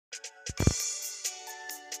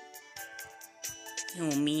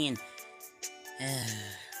Oh man,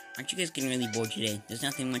 aren't you guys getting really bored today? There's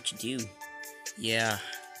nothing much to do. Yeah,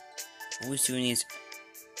 always doing is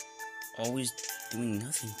always doing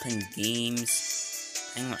nothing, playing games,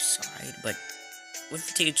 playing outside. But what if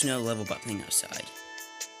we take it to another level about playing outside?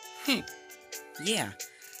 Yeah.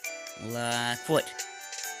 Like what?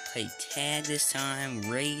 Play tag this time,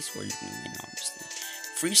 race, or you're gonna win, obviously.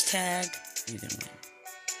 Freeze tag, you're gonna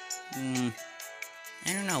win.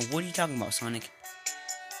 I don't know. What are you talking about, Sonic?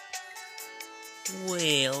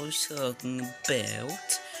 Well, I was talking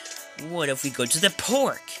about, what if we go to the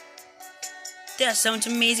park? That sounds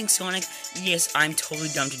amazing, Sonic. Yes, I'm totally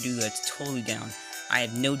down to do that. Totally down. I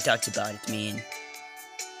have no doubts about it, man.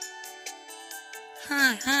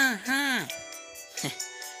 Ha.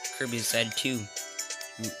 Kirby's excited too.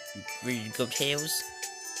 Ready to go, Tails?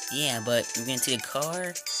 Yeah, but we're gonna take a car?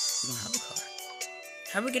 We don't have a car.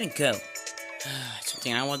 How are we gonna go?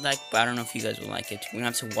 Something I would like, but I don't know if you guys will like it. We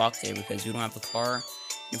don't have to walk there because we don't have a car.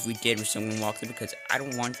 If we did, we're still gonna walk there because I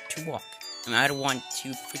don't want to walk. And I don't want to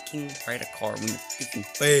freaking ride a car when you're freaking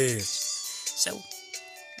fast. So,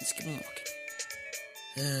 let's keep on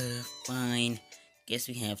walking. Fine. Guess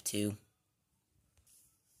we have to.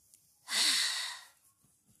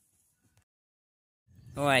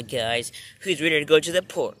 Alright guys, who's ready to go to the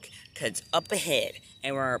park? Cause up ahead,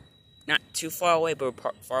 and we're not too far away, but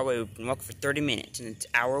we're far away. We've been walking for 30 minutes, and it's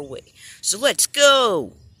an hour away. So let's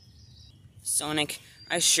go! Sonic,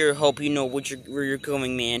 I sure hope you know where you're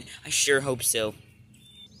going, man. I sure hope so.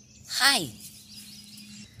 Hi!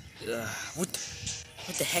 What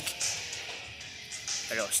the heck?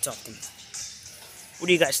 I gotta stop them. What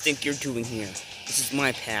do you guys think you're doing here? This is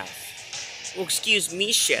my path. Well, excuse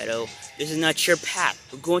me, Shadow. This is not your path.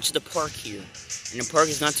 We're going to the park here. And the park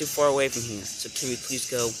is not too far away from here. So can we please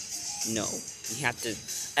go? No. You have to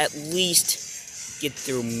at least get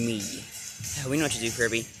through me. We know what to do,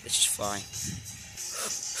 Kirby. Let's just fly.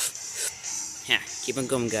 Keep on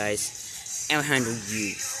going, guys. I'll handle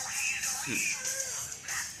you.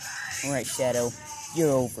 Alright, Shadow.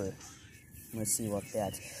 You're over. Let's see what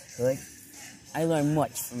that's. Alright. I learned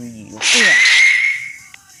much from you.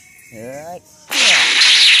 Alright.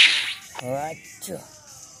 Alright.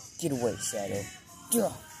 Get away, Shadow.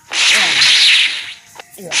 Alright.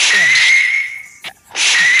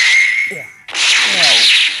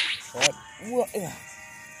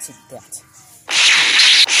 Take that.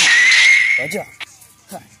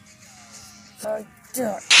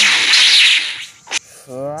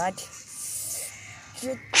 Alright.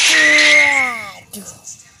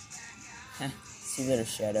 See you later,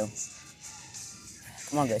 Shadow.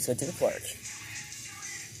 Come on, guys, go to the park.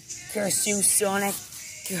 Curse you, Sonic.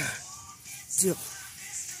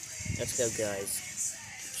 Let's go, guys.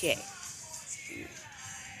 Okay.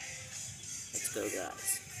 Let's go,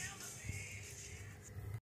 guys.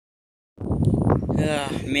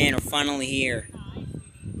 Man, we're finally here.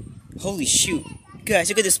 Holy shoot. Guys,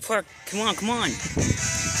 look at this park. Come on.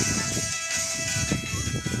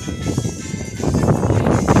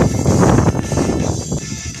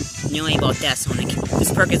 No way about that, Sonic.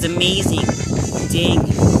 This park is amazing. Dang.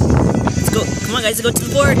 Let's go. Come on, guys, let's go to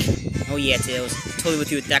the park. Oh, yeah, Tails. Totally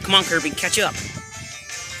with you with that. Come on, Kirby, catch up.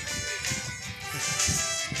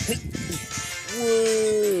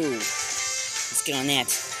 Whoa. Let's get on that.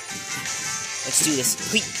 Let's do this.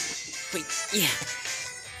 Wait. Yeah.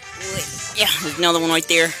 Wait. Yeah, there's another one right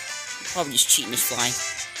there. Probably just cheating this fly.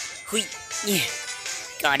 Wait. Yeah.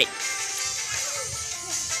 Got it.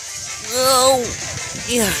 Whoa.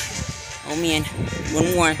 Yeah. Oh man,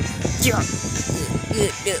 one more. Yeah.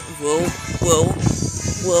 Whoa.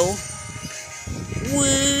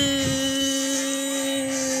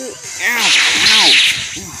 Ow.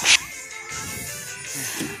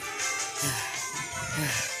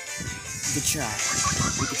 Good try.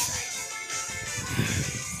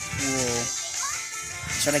 Whoa.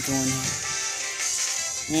 Should I go in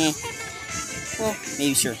there? Well,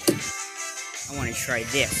 maybe sure. I want to try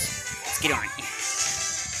this. Let's get on.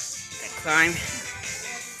 Climb.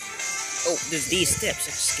 Oh, there's these steps.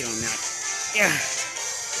 Let's just get on that. Yeah.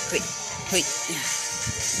 Wait.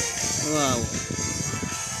 Whoa.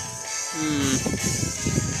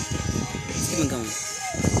 Let's keep on going.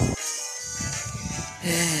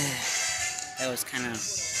 That was kind of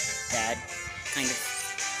bad. Kind of.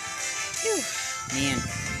 Whew. Man. I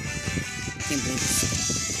can't believe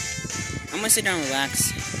this. I'm gonna sit down and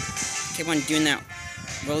relax. Keep on doing that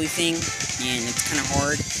rolly thing. And it's kind of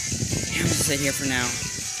hard. I'm gonna sit here for now.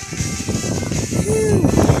 Woo.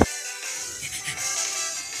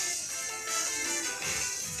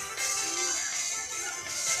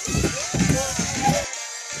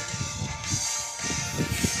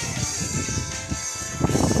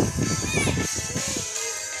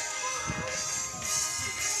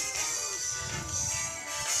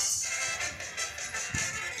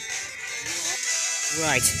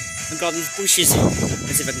 Look at all these bushes.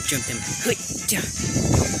 Let's see if I can jump them.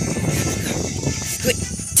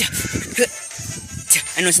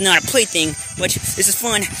 I know it's not a plaything, but this is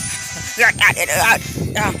fun.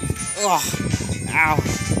 Oh, ow,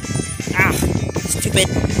 ow, stupid.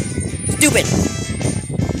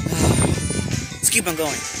 Let's keep on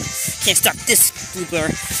going. Can't stop this blooper.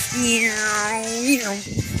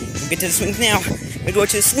 We'll get to the swings now. We go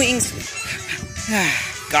to the swings.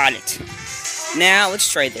 Got it. Now let's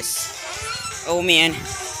try this. Oh man.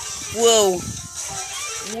 Whoa.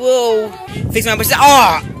 Fix my bush.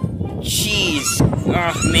 Oh, jeez.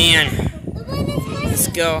 Oh man. Let's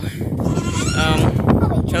go.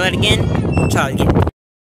 Try that again.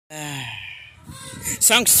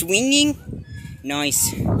 So I'm swinging.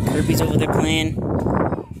 Nice. Kirby's over there playing.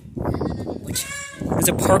 There's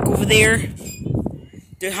a park over there.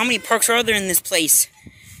 How many parks are there in this place?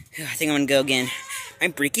 I think I'm gonna go again. My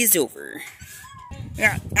break is over.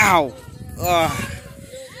 Ow!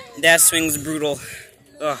 That swing's brutal.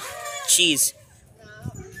 Jeez.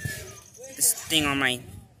 This thing on my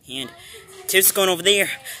hand. Tip's going over there.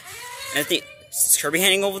 I think is Kirby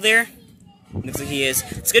heading over there. Looks like he is.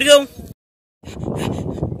 Let's go.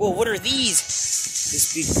 Whoa! What are these?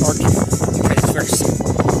 This big park. Let's try this first.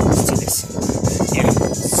 Let's do this.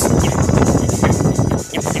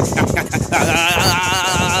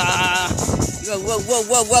 Whoa.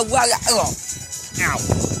 Oh. Ow.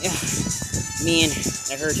 Man,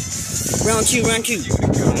 that hurt. Round two.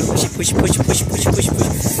 Push it.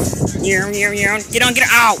 Get on.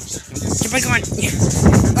 Ow. Get back on.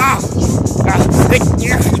 Oh.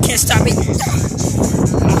 You can't stop it.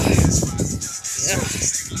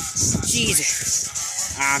 Jesus.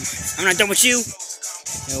 I'm not done with you.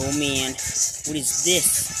 Oh man. What is this?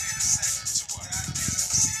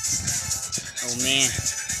 Oh man.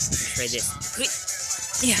 Let's try this.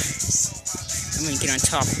 Yeah. I'm gonna get on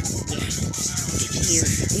top. Yeah. Get here.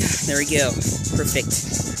 Yeah. There we go. Perfect.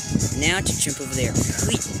 Now to jump over there.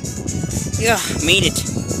 Yeah. Made it.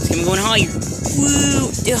 It's gonna be going higher.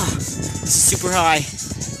 Woo. Yeah. This is super high.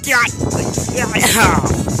 God.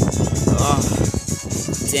 Oh.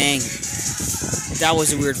 Dang. That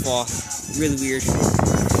was a weird fall. Really weird.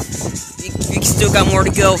 We still got more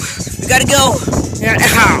to go. We gotta go. Yeah.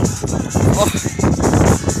 Oh.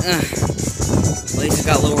 At least it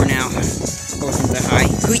got lower now. Lower from the high.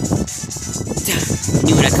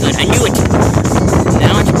 I knew it.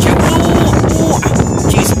 Now I can jump. Oh,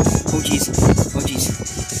 jeez.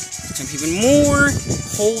 Jump even more.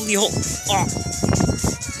 Holy.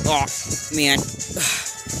 Oh, man.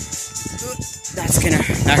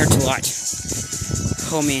 That hurts a lot.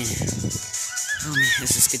 Oh man,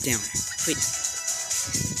 let's just get down. Wait.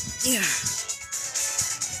 Yeah.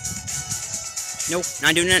 Nope,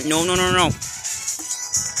 not doing that. No.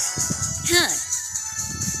 Huh.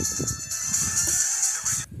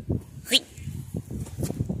 Wait.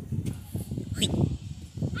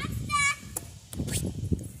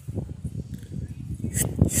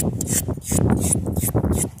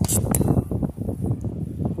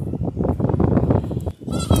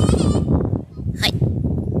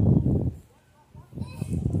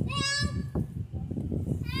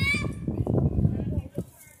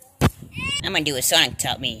 I'm gonna do what Sonic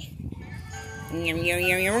taught me.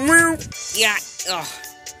 Yeah. Oh.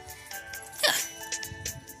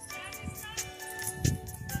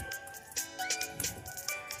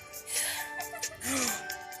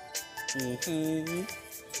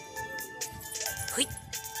 Hui.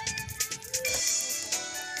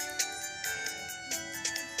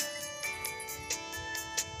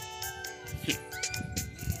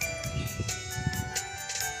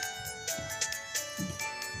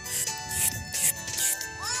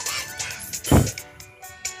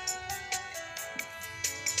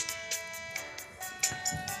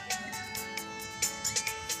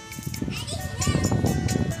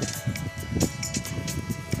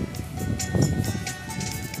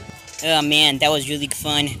 Oh man, that was really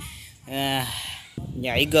fun. Yeah,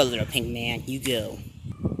 you go, little pink man. You go.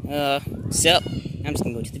 So, I'm just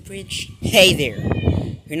gonna go to the bridge. Hey there.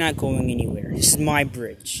 You're not going anywhere. This is my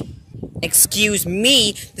bridge. Excuse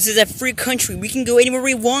me? This is a free country. We can go anywhere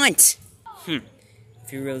we want.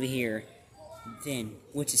 If you're really here, then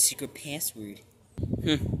what's the secret password?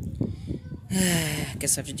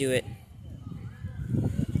 Guess I have to do it.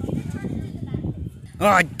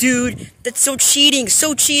 Oh, dude, that's so cheating,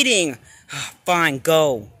 Fine,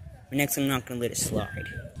 go. But next time I'm not gonna let it slide.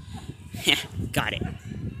 Got it.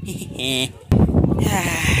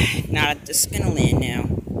 Now I'm just gonna land now.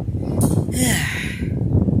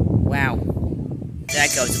 Wow. That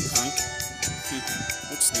goes a punk.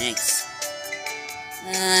 What's next?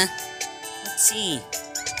 Let's see.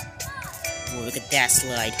 Whoa, look at that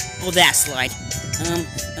slide. Oh, that slide.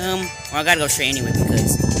 Well, I gotta go straight anyway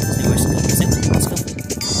because there's nowhere to go. So, let's go.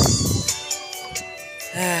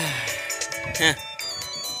 Huh.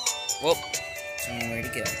 Whoa. There's nowhere to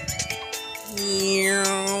go.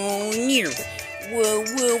 Whoa,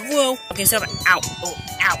 whoa, whoa. Okay, stop it. Ow. Oh,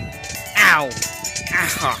 ow. Ow.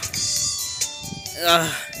 Aha.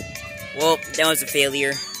 Well, that was a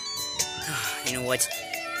failure. You know what?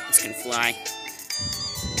 It's gonna fly.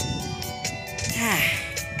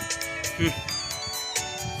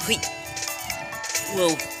 Whoa.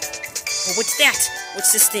 Oh, what's that?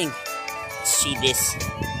 What's this thing? Let's see this.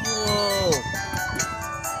 Whoa.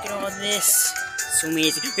 Look at all this. So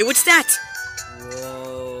amazing. Wait, what's that?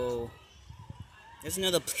 Whoa. There's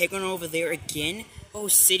another playground over there again. Oh,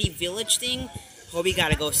 city village thing? Oh, we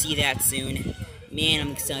gotta go see that soon. Man,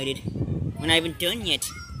 I'm excited. We're not even done yet.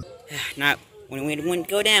 Not when we wouldn't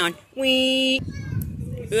go down. Whee!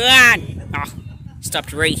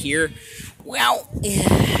 Stopped right here. Well,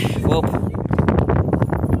 whoop.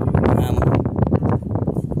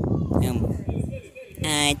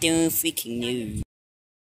 I don't freaking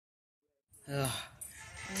know.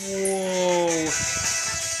 Whoa!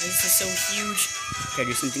 This is so huge. Gotta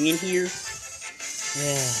do something in here.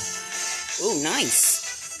 Oh, nice.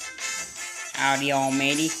 Howdy, all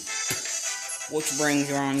matey. What brings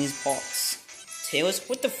you on these pots? Tails,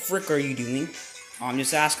 what the frick are you doing? Oh, I'm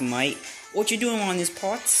just asking, mate. What you doing on these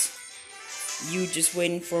pots? You just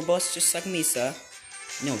waiting for a bus just like me, sir?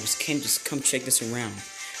 No, just come check this around.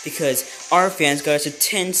 Because our fans got us to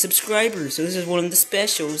 10 subscribers, so this is one of the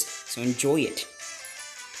specials, so enjoy it.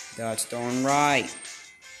 That's darn right.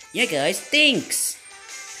 Yeah, guys, thanks.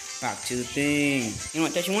 Back to the thing. You know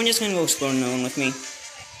what, don't you want just gonna go explore alone with me?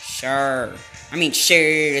 Sure.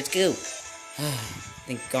 Sure, let's go.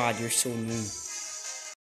 Thank God you're so new.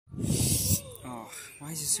 Oh,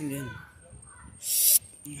 why is it so dim?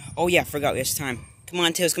 Oh yeah, forgot it's time. Come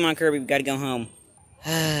on, Tails, come on, Kirby, we gotta go home.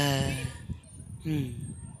 That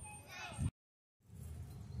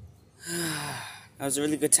was a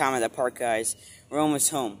really good time at that park, guys. We're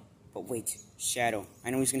almost home. But wait, Shadow.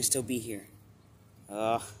 I know he's gonna still be here.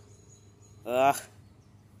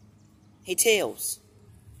 Hey, Tails.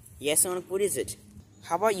 Yes, Sonic, what is it?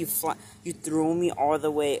 How about you throw me all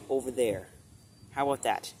the way over there? How about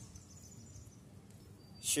that?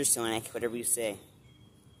 Sure, Sonic, whatever you say.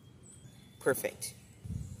 Perfect.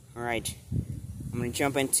 Alright. I'm gonna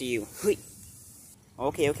jump into you.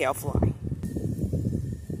 Okay, I'll fly.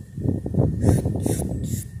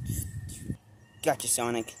 Gotcha,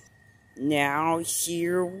 Sonic. Now,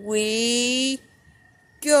 here we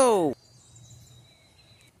go!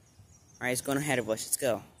 Alright, it's going ahead of us. Let's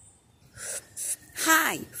go.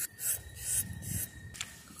 Hi!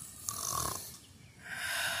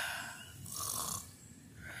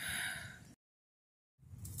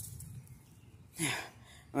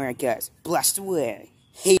 Alright, guys. Blast away.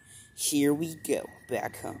 Hey, here we go.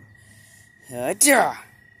 Back home.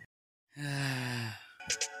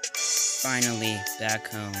 Finally, back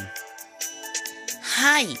home.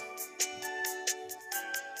 Hi!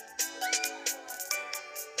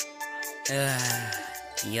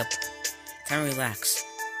 Yep. Time to relax.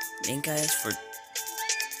 Thank guys for 10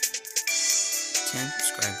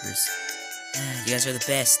 subscribers. You guys are the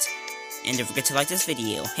best. And don't forget to like this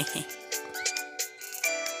video.